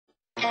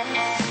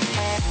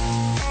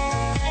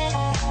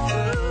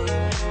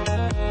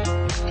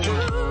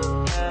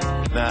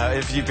Now,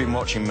 if you've been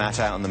watching Matt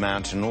out on the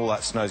mountain, all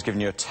that snow's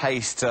given you a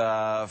taste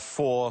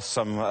for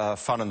some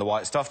fun in the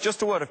white stuff.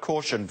 Just a word of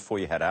caution before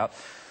you head out.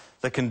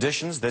 The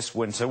conditions this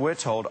winter, we're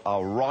told,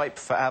 are ripe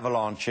for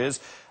avalanches,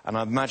 and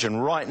I imagine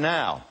right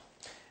now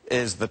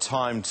is the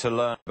time to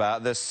learn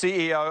about. The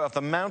CEO of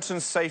the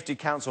Mountain Safety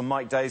Council,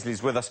 Mike Daisley,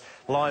 is with us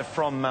live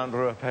from Mount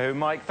Ruapehu.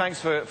 Mike,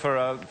 thanks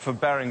for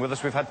bearing with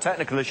us. We've had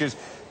technical issues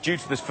due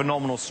to this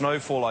phenomenal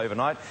snowfall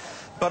overnight.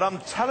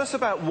 But tell us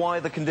about why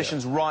the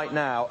conditions right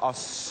now are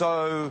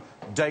so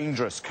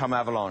dangerous come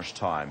avalanche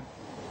time.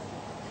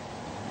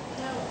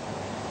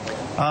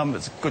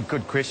 It's a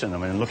good question. I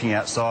mean, looking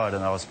outside,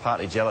 and I was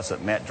partly jealous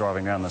at Matt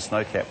driving around the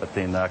snowcap, but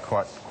then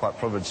quite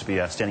privileged to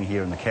be standing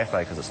here in the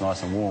cafe because it's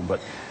nice and warm.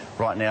 But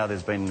right now,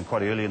 there's been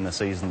quite early in the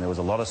season, there was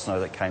a lot of snow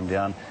that came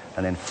down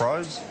and then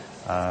froze.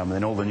 And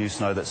then all the new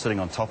snow that's sitting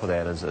on top of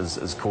that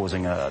is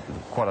causing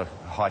quite a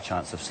high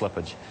chance of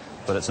slippage.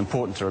 But it's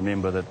important to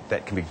remember that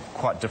that can be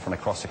quite different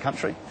across the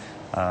country.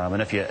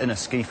 And if you're in a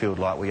ski field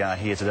like we are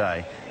here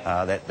today,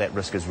 that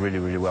risk is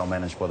really well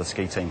managed by the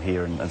ski team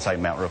here in say,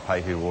 Mount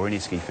Ruapehu or any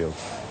ski field.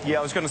 Yeah,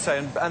 I was going to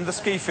say, and the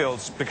ski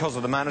fields, because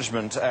of the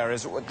management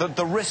areas,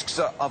 the risks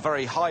are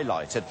very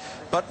highlighted.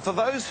 But for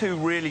those who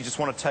really just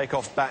want to take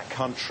off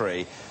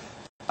backcountry,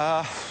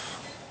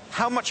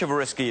 how much of a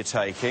risk are you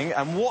taking,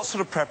 and what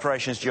sort of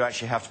preparations do you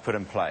actually have to put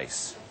in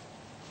place?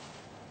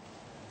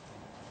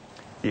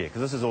 Yeah,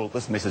 because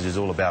this message is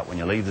all about when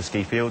you leave the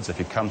ski fields, if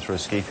you come through a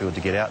ski field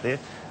to get out there.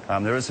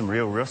 There is some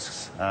real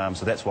risks,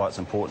 so that's why it's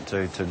important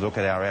to look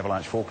at our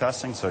avalanche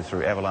forecasting, so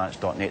through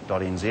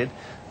avalanche.net.nz,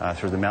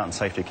 through the Mountain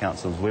Safety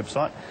Council's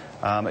website,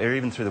 or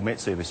even through the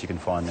Met Service you can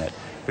find that.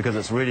 Because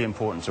it's really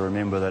important to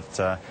remember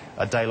that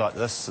a day like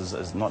this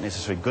is not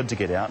necessarily good to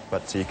get out,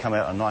 but you come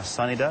out on a nice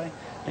sunny day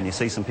and you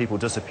see some people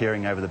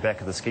disappearing over the back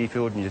of the ski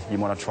field and you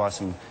want to try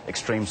some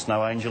extreme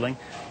snow angeling.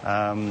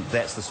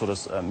 That's the sort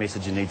of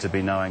message you need to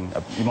be knowing.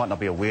 You might not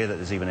be aware that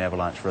there's even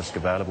avalanche risk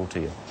available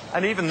to you.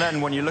 And even then,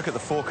 when you look at the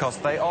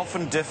forecast, they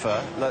often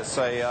differ, let's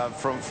say,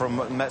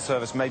 from Met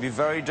Service, maybe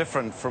very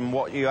different from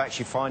what you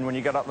actually find when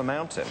you get up the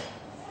mountain.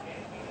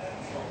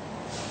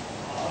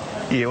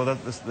 Yeah, well,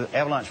 the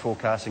avalanche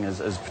forecasting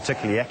is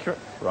particularly accurate.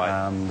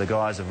 Right. The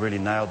guys have really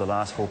nailed the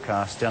last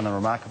forecast down the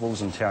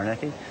Remarkables in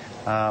Taranaki.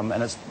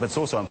 And it's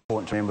also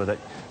important to remember that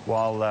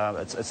while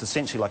it's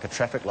essentially like a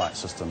traffic light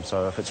system,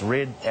 so if it's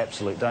red,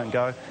 absolute don't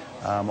go.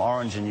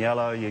 Orange and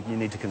yellow, you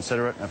need to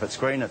consider it. And if it's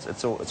green,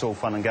 it's all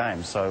fun and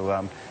games.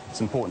 So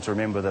it's important to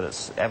remember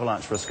that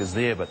avalanche risk is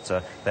there, but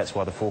that's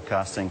why the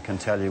forecasting can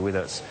tell you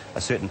whether it's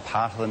a certain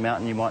part of the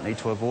mountain you might need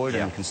to avoid,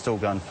 and you can still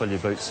go and fill your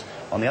boots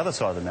on the other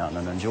side of the mountain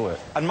and enjoy it.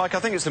 And Mike,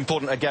 I think it's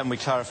important, again, we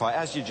clarify,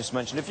 as you just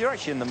mentioned, if you're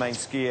actually in the main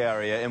ski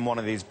area in one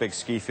of these big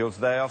ski fields,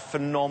 they are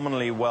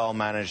phenomenally well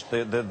managed.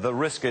 The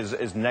risk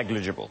is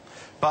negligible.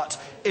 But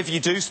if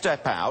you do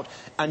step out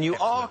and you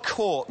are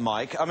caught,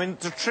 Mike, I mean,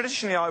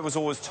 traditionally I was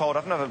always told,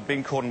 I've never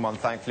been caught in one,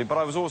 thankfully, but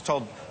I was always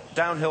told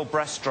downhill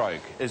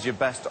breaststroke is your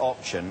best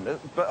option.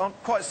 But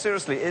quite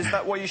seriously, is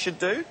that what you should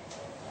do?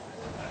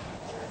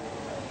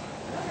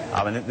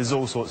 I mean, there's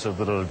all sorts of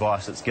little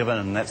advice that's given,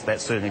 and that's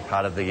certainly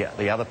part of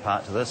the other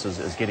part to this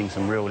is getting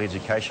some real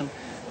education.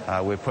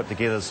 We've put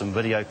together some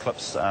video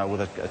clips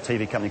with a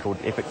TV company called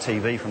Epic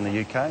TV from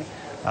the UK,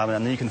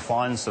 and you can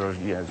find sort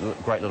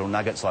of great little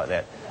nuggets like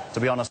that. To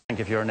be honest, I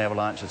think if you're in an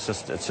avalanche, it's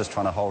just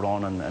trying to hold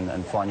on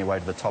and find your way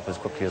to the top as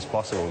quickly as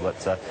possible.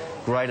 But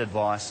great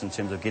advice in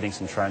terms of getting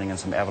some training and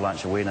some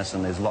avalanche awareness,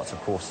 and there's lots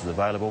of courses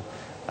available.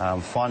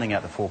 Finding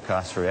out the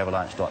forecast through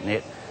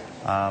avalanche.net.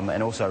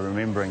 And also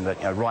remembering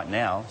that right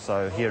now,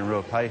 so here in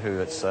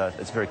Ruapehu,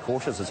 it's very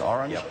cautious, it's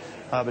orange,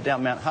 but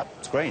down Mount Hutt,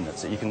 it's green.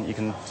 So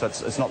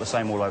it's not the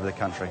same all over the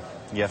country.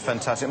 Yeah,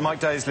 fantastic. Mike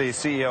Daisley,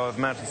 CEO of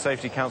Mountain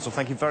Safety Council,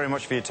 thank you very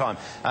much for your time.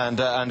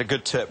 And a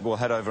good tip, we'll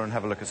head over and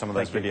have a look at some of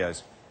those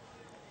videos.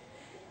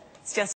 It's just